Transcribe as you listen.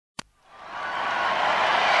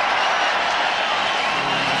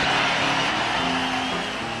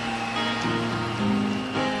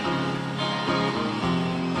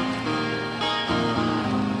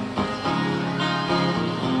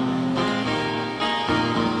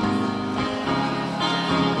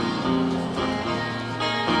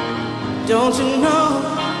Don't you know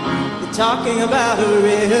they're talking about a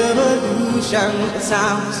revolution? It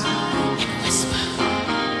sounds like a whisper.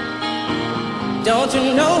 Don't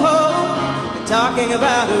you know they're talking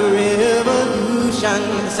about a revolution?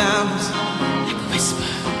 It sounds like a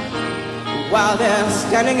whisper. While they're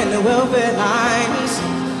standing in the welfare lines,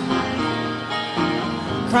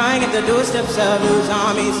 crying at the doorsteps of those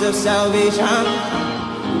armies of salvation,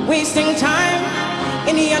 wasting time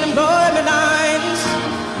in the unemployment lines,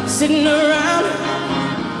 sitting around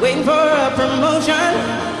waiting for a promotion.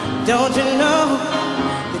 Don't you know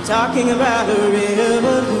they're talking about a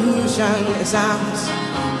revolution? It sounds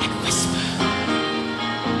like a whisper.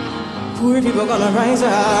 Poor people gonna rise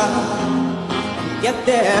up and get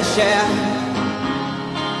their share.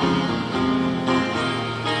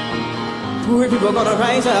 Poor people gonna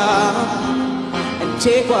rise up and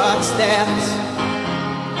take what's theirs.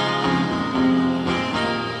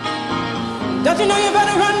 Don't you know you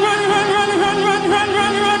better run, run, run, run, run, run, run,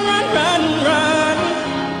 run, run, run, run, run.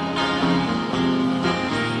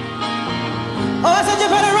 Oh, I said you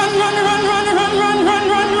better run, run, run, run, run, run, run,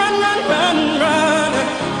 run, run, run, run, run.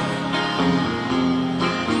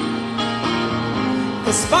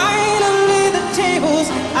 'Cause finally the tables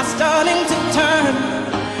are starting to turn,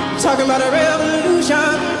 talking about a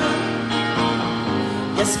revolution.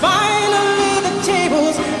 Yes, finally the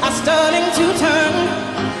tables are starting to turn,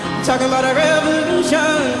 talking about a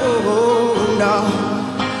revolution. Oh, no.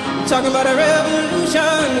 Talking about a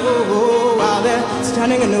revolution. Oh, while they're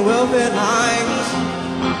standing in the welfare lines,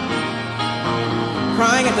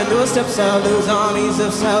 crying at the doorsteps of those armies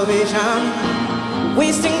of salvation,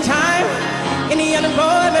 wasting time in the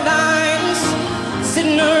unemployment lines,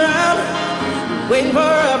 sitting around waiting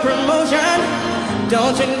for a promotion.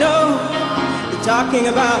 Don't you know they're talking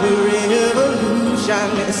about a revolution?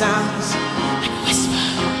 It sounds like a whisper.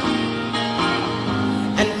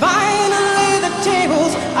 And finally the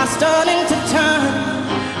tables are starting to turn,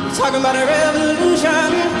 talking about a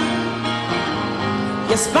revolution.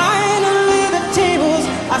 Yes, finally the tables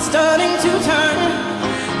are starting to turn,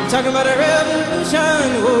 talking about a revolution.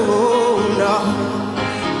 Oh, no.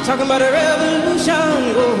 Talking about a revolution.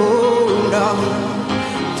 Oh, no.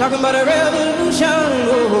 Talking about a revolution.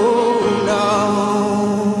 Oh,